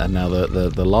 Mm-hmm. And now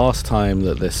the last time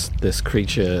that this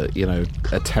creature,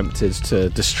 attempted to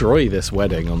destroy this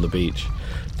wedding on the beach,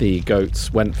 the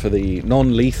goats went for the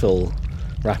non-lethal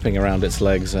wrapping around its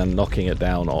legs and knocking it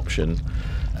down option.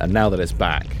 And now that it's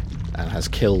back and has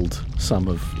killed some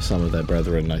of their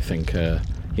brethren, I think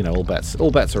all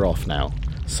bets are off now.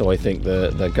 So I think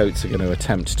the goats are going to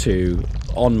attempt to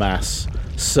en masse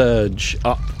surge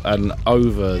up and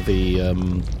over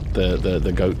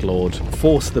the Goat Lord,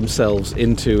 force themselves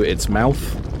into its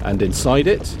mouth and inside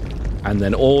it, and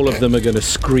then all of them are going to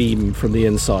scream from the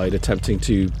inside, attempting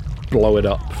to blow it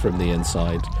up from the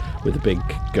inside with a big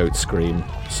goat scream.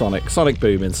 Sonic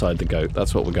boom inside the goat.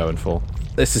 That's what we're going for.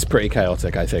 This is pretty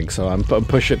chaotic, I think, so I'm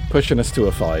pushing us to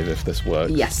a 5 if this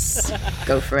works. Yes,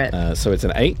 go for it. So it's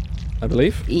an 8, I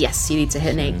believe? Yes, you need to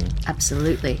hit an 8.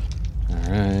 Absolutely.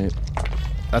 All right.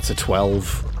 That's a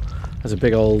 12. That's a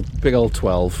big old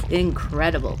 12.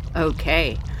 Incredible.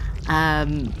 Okay.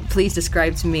 Please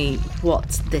describe to me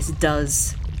what this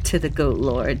does to the Goat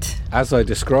Lord. As I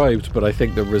described, but I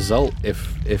think the result,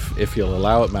 if you'll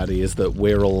allow it, Maddie, is that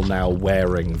we're all now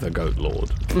wearing the Goat Lord.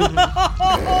 Mm-hmm.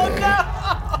 Oh,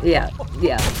 no!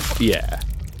 Yeah.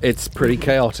 It's pretty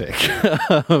chaotic.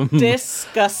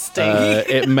 Disgusting.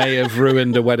 It may have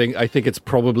ruined a wedding. I think it's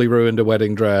probably ruined a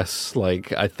wedding dress.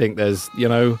 Like, I think there's,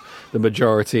 the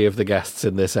majority of the guests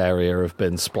in this area have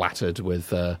been splattered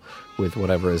with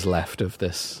whatever is left of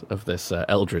this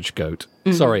eldritch goat.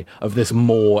 Mm-hmm. Sorry, of this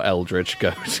more eldritch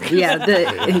goat.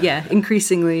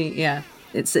 Increasingly,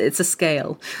 it's a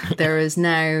scale. There is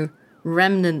now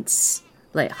remnants,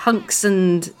 like hunks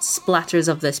and splatters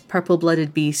of this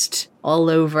purple-blooded beast all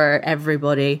over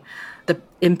everybody. The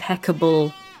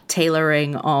impeccable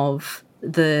tailoring of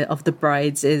the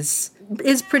brides is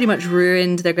is pretty much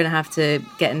ruined. They're going to have to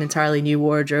get an entirely new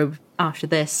wardrobe after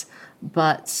this.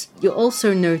 But you'll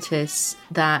also notice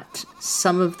that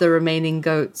some of the remaining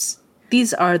goats,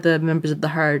 these are the members of the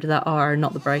herd that are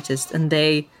not the brightest, and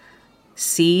they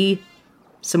see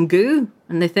some goo,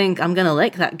 and they think, I'm going to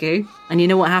lick that goo. And you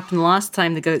know what happened last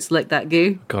time the goats licked that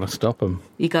goo? Gotta stop them.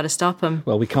 You gotta stop them.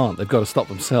 Well, we can't. They've got to stop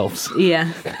themselves.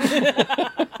 Yeah.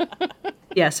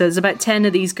 Yeah, so there's about 10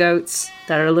 of these goats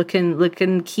that are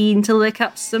looking keen to lick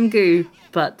up some goo.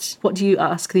 But what do you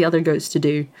ask the other goats to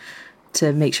do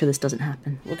to make sure this doesn't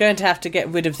happen? We're going to have to get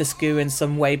rid of this goo in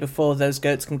some way before those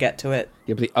goats can get to it.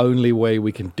 Yeah, but the only way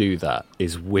we can do that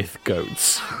is with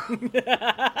goats.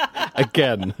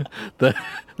 Again,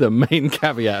 the main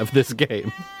caveat of this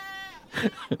game.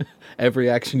 Every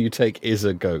action you take is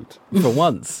a goat. For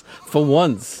once,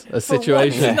 a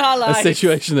situation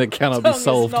that cannot be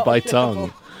solved by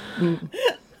tongue.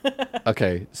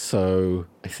 Okay, so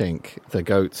I think the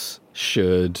goats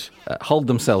should hold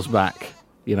themselves back.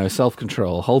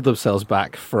 Self-control, hold themselves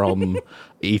back from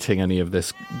eating any of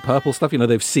this purple stuff.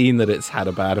 They've seen that it's had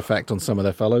a bad effect on some of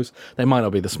their fellows. They might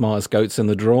not be the smartest goats in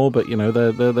the draw, but,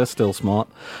 they're still smart.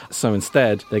 So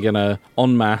instead, they're going to,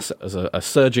 en masse, as a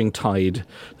surging tide,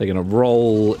 they're going to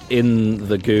roll in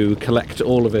the goo, collect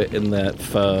all of it in their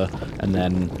fur, and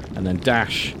then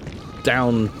dash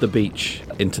down the beach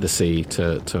into the sea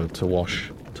to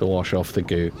wash off the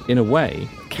goo. In a way,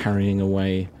 carrying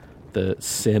away the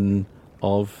sin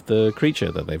of the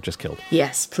creature that they've just killed.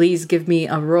 Yes, please give me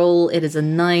a roll. It is a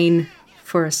 9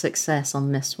 for a success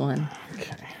on this one.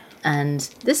 Okay. And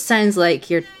this sounds like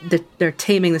they're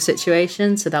taming the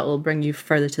situation, so that will bring you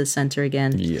further to the center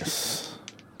again. Yes.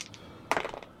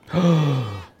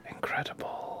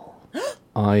 Incredible.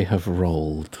 I have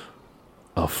rolled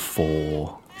a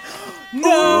 4.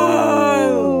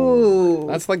 No!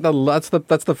 That's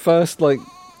the first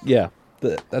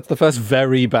that's the first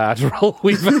very bad roll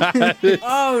we've had.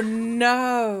 Oh,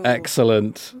 no.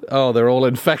 Excellent. Oh, they're all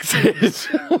infected.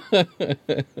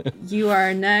 You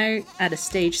are now at a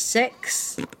stage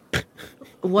 6.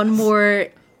 One more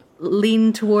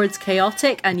lean towards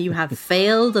chaotic, and you have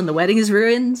failed, and the wedding is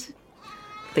ruined.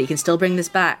 But you can still bring this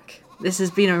back. This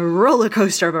has been a roller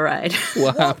coaster of a ride.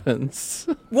 What happens?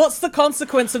 What's the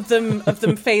consequence of them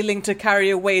failing to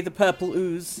carry away the purple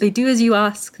ooze? They do as you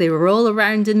ask. They roll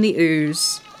around in the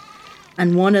ooze,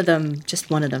 and one of them,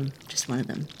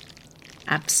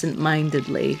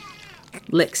 absent-mindedly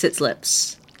licks its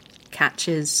lips,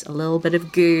 catches a little bit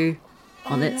of goo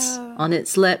on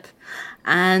its lip,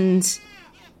 and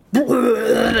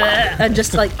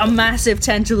just like a massive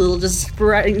tentacle just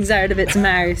springs out of its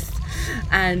mouth.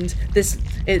 And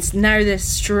it's now this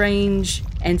strange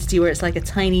entity where it's like a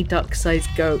tiny duck-sized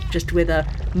goat just with a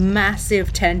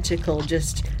massive tentacle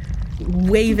just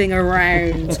waving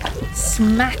around,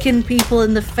 smacking people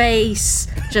in the face,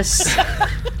 just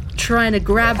trying to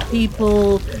grab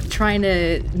people, trying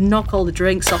to knock all the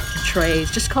drinks off the trays,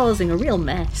 just causing a real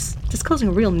mess, just causing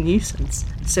a real nuisance.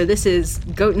 So this is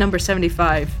goat number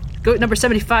 75. Goat number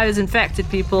 75 is infected,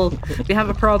 people. We have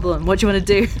a problem. What do you want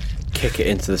to do? Kick it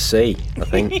into the sea, I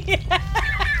think.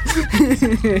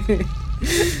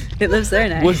 It lives there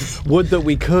now. Would that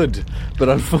we could, but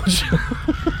unfortunately...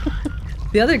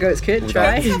 The other goats could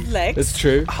try. Goats have legs. It's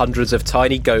true. Hundreds of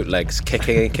tiny goat legs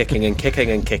kicking and kicking and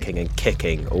kicking and kicking and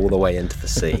kicking all the way into the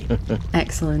sea.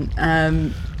 Excellent.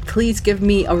 Please give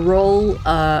me a roll,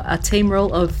 a tame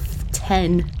roll of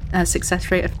 10. A success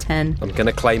rate of 10. I'm going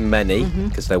to claim many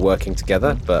because they're working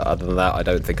together, but other than that, I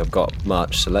don't think I've got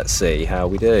much. So let's see how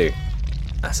we do.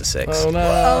 That's a 6. Oh no!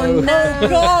 Oh no,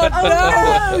 God!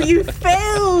 Oh no! You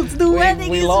failed. The wedding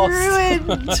we is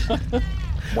lost. ruined.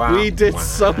 Wow! We did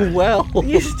so well.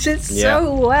 You did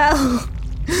so well.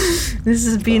 This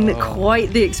has been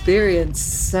quite the experience.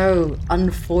 So,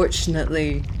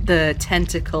 unfortunately, the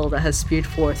tentacle that has spewed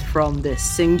forth from this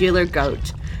singular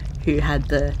goat who had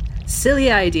the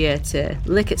silly idea to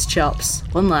lick its chops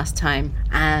one last time,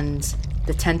 and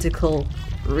the tentacle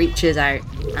reaches out,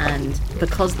 and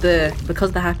because the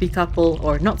happy couple,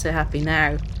 or not so happy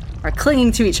now, are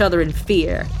clinging to each other in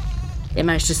fear, it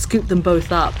managed to scoop them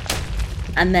both up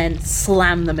and then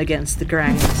slam them against the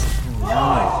ground,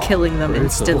 killing them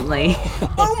instantly.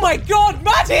 Oh my God,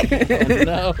 Maddie!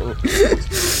 No.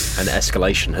 An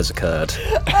escalation has occurred.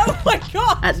 Oh my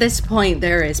God! At this point,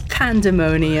 there is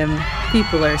pandemonium.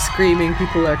 People are screaming,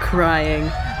 people are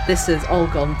crying. This has all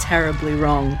gone terribly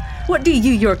wrong. What do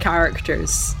your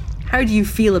characters? How do you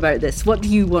feel about this? What do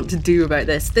you want to do about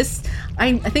this?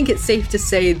 I think it's safe to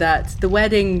say that the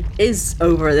wedding is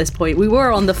over at this point. We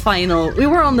were on the final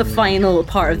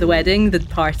part of the wedding, the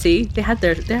party. They had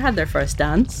their first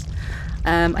dance.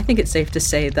 I think it's safe to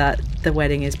say that the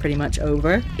wedding is pretty much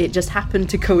over. It just happened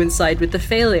to coincide with the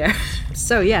failure.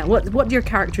 So yeah, what do your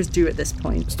characters do at this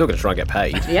point? Still going to try and get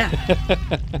paid. Yeah.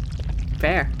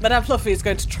 Fair. Madame Fluffy is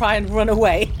going to try and run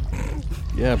away.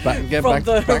 Yeah, get back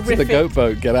to the goat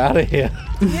boat. Get out of here.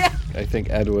 Yeah. I think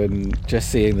Edwin, just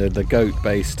seeing the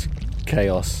goat-based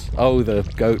chaos. Oh, the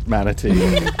goat manatee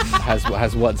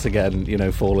has once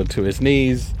again, fallen to his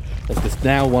knees. There's this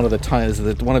now one of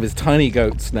his tiny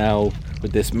goats now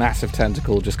with this massive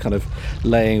tentacle just kind of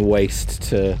laying waste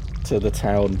to the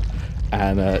town,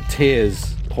 and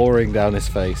tears pouring down his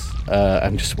face,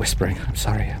 and just whispering, I'm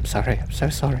sorry, I'm so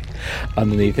sorry,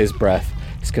 underneath his breath.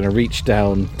 He's going to reach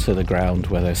down to the ground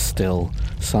where there's still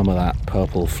some of that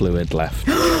purple fluid left,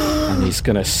 and he's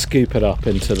going to scoop it up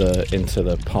into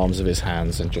the palms of his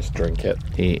hands and just drink it.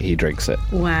 He drinks it.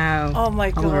 Wow. Oh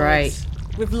my god. All right.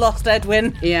 We've lost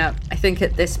Edwin. Yeah, I think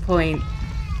at this point,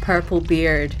 Purple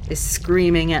Beard is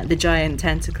screaming at the giant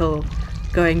tentacle,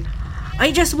 going,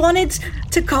 I just wanted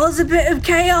to cause a bit of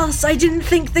chaos. I didn't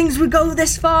think things would go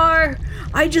this far.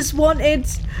 I just wanted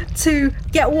to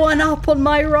get one up on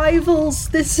my rivals.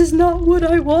 This is not what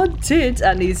I wanted.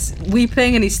 And he's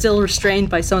weeping, and he's still restrained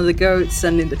by some of the goats,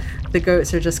 and the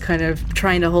goats are just kind of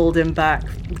trying to hold him back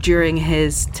during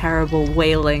his terrible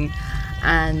wailing.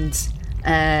 And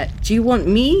do you want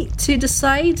me to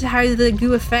decide how the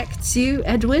goo affects you,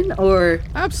 Edwin, or?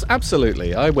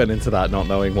 Absolutely. I went into that not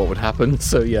knowing what would happen,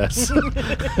 so yes.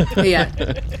 Yeah.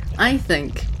 I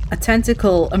think a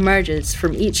tentacle emerges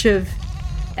from each of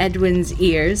Edwin's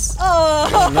ears.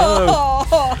 Oh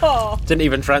no! Didn't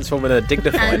even transform in a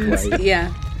dignified way.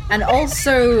 Yeah. And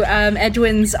also,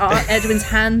 Edwin's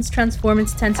hands transform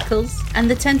into tentacles,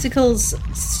 and the tentacles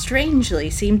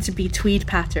strangely seem to be tweed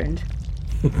patterned.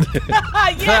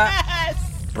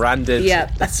 Yes! Branded.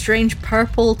 Yeah, a strange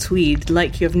purple tweed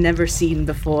like you've never seen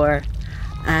before.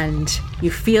 And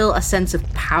you feel a sense of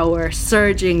power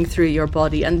surging through your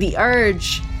body and the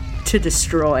urge to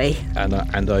destroy.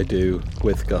 And I do,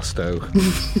 with gusto.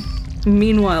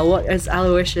 Meanwhile, what is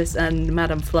Aloysius and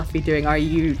Madame Fluffy doing? Are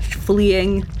you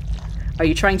fleeing? Are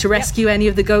you trying to rescue any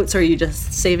of the goats, or are you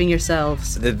just saving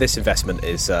yourselves? This investment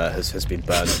has been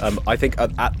burned. I think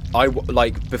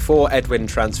before Edwin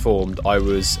transformed, I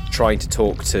was trying to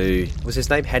talk to, was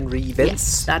his name Henry Vince?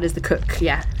 Yes, that is the cook,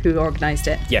 yeah, who organised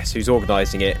it. Yes, who's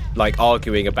organising it,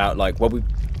 arguing about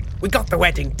we got the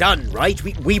wedding done, right?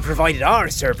 We provided our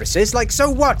services,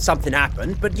 so what? Something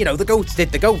happened, but the goats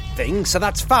did the goat thing, so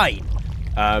that's fine.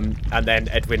 And then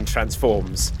Edwin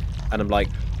transforms, and I'm like,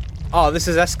 oh, this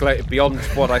has escalated beyond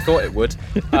what I thought it would.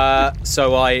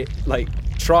 So I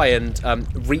try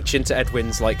and reach into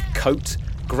Edwin's coat,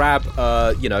 grab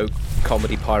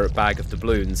comedy pirate bag of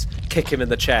doubloons, kick him in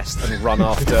the chest, and run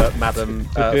after Madame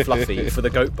Fluffy for the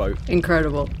goat boat.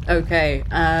 Incredible. Okay,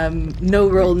 no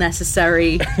roll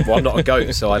necessary. Well, I'm not a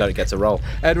goat, so I don't get to roll.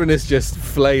 Edwin is just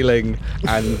flailing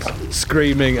and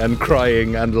screaming and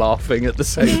crying and laughing at the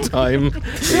same time.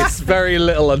 It's very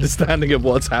little understanding of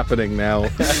what's happening now.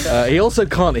 He also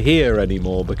can't hear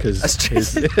anymore because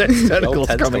his tentacles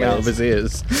coming out of his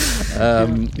ears.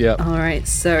 Yeah. All right,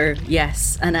 so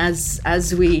yes, and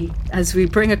as we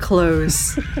bring a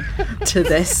close to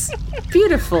this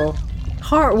beautiful,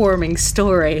 heartwarming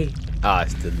story.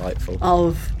 It's delightful.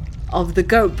 Of the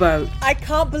goat boat. I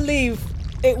can't believe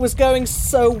it was going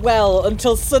so well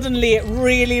until suddenly it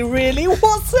really, really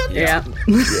wasn't. Yeah.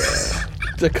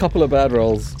 Just a couple of bad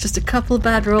rolls. Just a couple of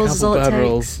bad rolls is all it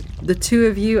takes. The two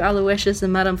of you, Aloysius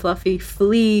and Madame Fluffy,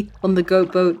 flee on the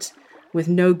goat boat with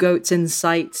no goats in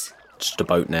sight. Just a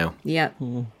boat now. Yeah.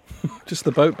 Just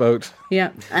the boat.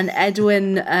 Yeah. And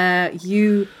Edwin,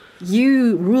 you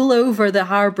rule over the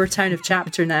harbour town of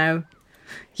Chapter now.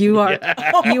 You are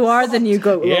the new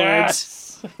goat lord.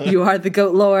 Yes. You are the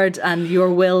goat lord, and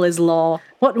your will is law.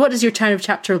 What is your town of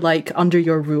Chapter like under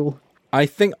your rule? I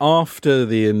think after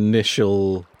the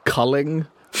initial culling,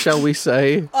 shall we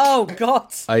say? Oh,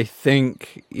 God. I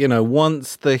think,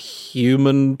 once the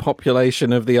human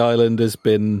population of the island has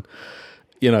been,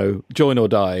 join or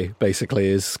die, basically,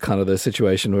 is kind of the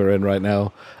situation we're in right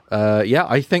now.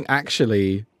 I think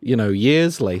actually,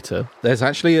 years later, there's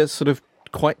actually a sort of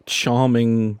quite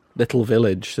charming little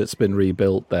village that's been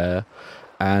rebuilt there.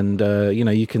 And,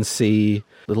 you can see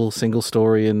little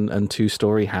single-story and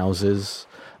two-story houses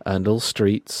and little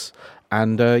streets.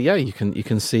 And, you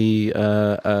can see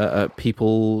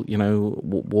people,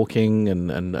 walking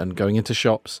and going into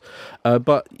shops.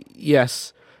 But,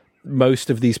 yes, most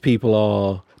of these people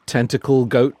are tentacle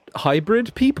goat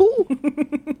hybrid people.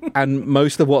 And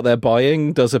most of what they're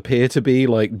buying does appear to be,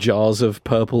 jars of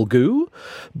purple goo.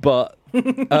 But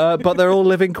But they're all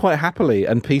living quite happily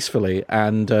and peacefully,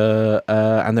 and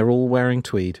they're all wearing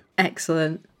tweed.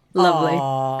 Excellent. Lovely.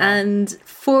 Aww. And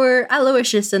for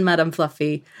Aloysius and Madame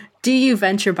Fluffy, do you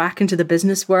venture back into the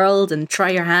business world and try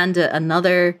your hand at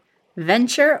another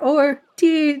venture, or do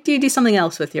you do something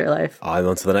else with your life? I'm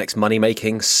on to the next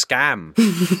money-making scam.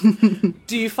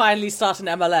 Do you finally start an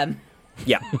MLM?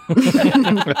 Yeah.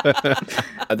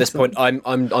 At this point,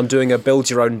 I'm doing a build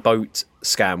your own boat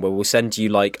scam where we'll send you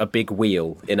like a big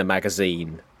wheel in a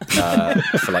magazine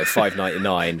for like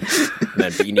 $5.99,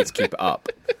 but you need to keep it up.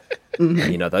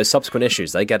 And, you know, those subsequent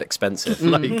issues, they get expensive.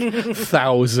 Like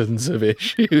thousands of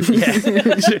issues.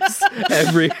 Yeah. Just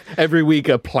every week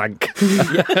a plank.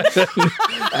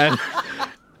 and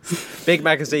big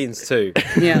magazines too.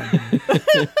 Yeah.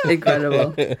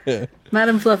 Incredible.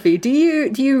 Madam Fluffy, do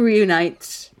you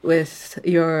reunite with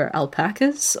your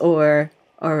alpacas, or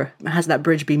has that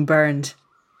bridge been burned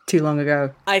too long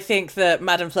ago? I think that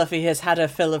Madam Fluffy has had her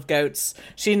fill of goats.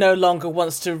 She no longer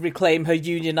wants to reclaim her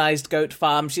unionized goat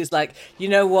farm. She's like, you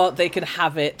know what, they can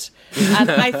have it.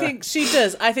 And I think she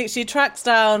does. I think she tracks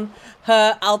down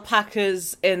her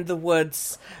alpacas in the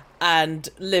woods and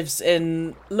lives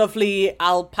in lovely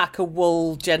alpaca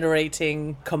wool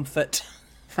generating comfort.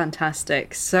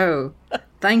 Fantastic. So,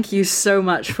 thank you so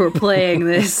much for playing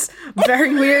this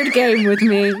very weird game with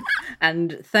me.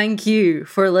 And thank you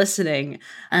for listening.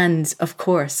 And of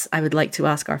course, I would like to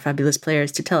ask our fabulous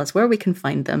players to tell us where we can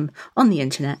find them on the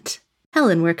internet.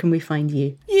 Helen, where can we find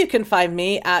you? You can find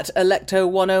me at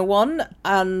Electo101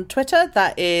 on Twitter.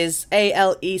 That is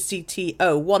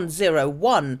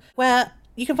ALECTO101, where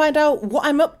you can find out what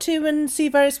I'm up to and see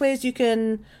various ways you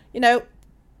can,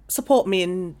 support me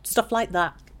and stuff like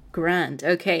that. Grand.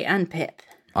 Okay, and Pip?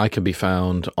 I can be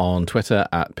found on Twitter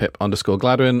at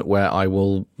Pip_Gladwin, where I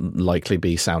will likely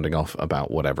be sounding off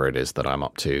about whatever it is that I'm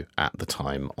up to at the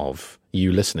time of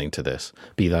you listening to this.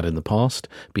 Be that in the past,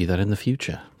 be that in the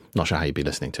future. Not sure how you'd be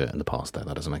listening to it in the past there.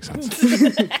 That doesn't make sense.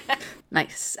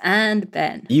 Nice. And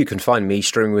Ben? You can find me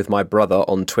streaming with my brother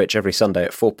on Twitch every Sunday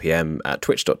at 4 p.m. at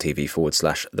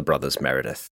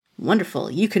twitch.tv/thebrothersmeredith. Wonderful.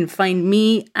 You can find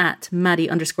me at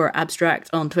Maddie_abstract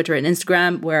on Twitter and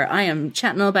Instagram, where I am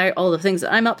chatting about all the things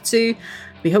that I'm up to.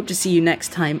 We hope to see you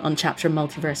next time on Chapter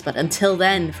Multiverse. But until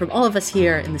then, from all of us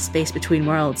here in the space between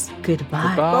worlds,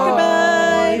 goodbye.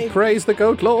 Goodbye. Praise the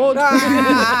Goat Lord.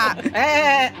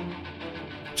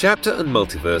 Chapter and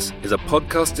Multiverse is a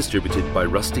podcast distributed by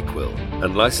Rusty Quill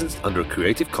and licensed under a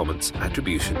Creative Commons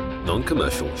Attribution,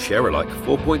 Non-Commercial, Share-alike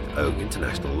 4.0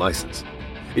 International License.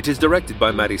 It is directed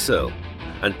by Maddie Searle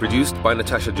and produced by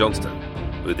Natasha Johnston,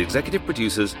 with executive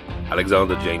producers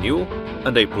Alexander J. Newell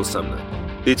and April Sumner.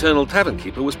 The Eternal Tavern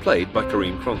Keeper was played by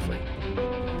Kareem Cronfley.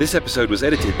 This episode was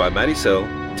edited by Maddie Searle,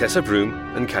 Tessa Vroom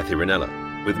and Kathy Ranella,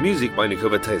 with music by Nico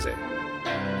Vertese.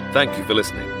 Thank you for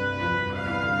listening.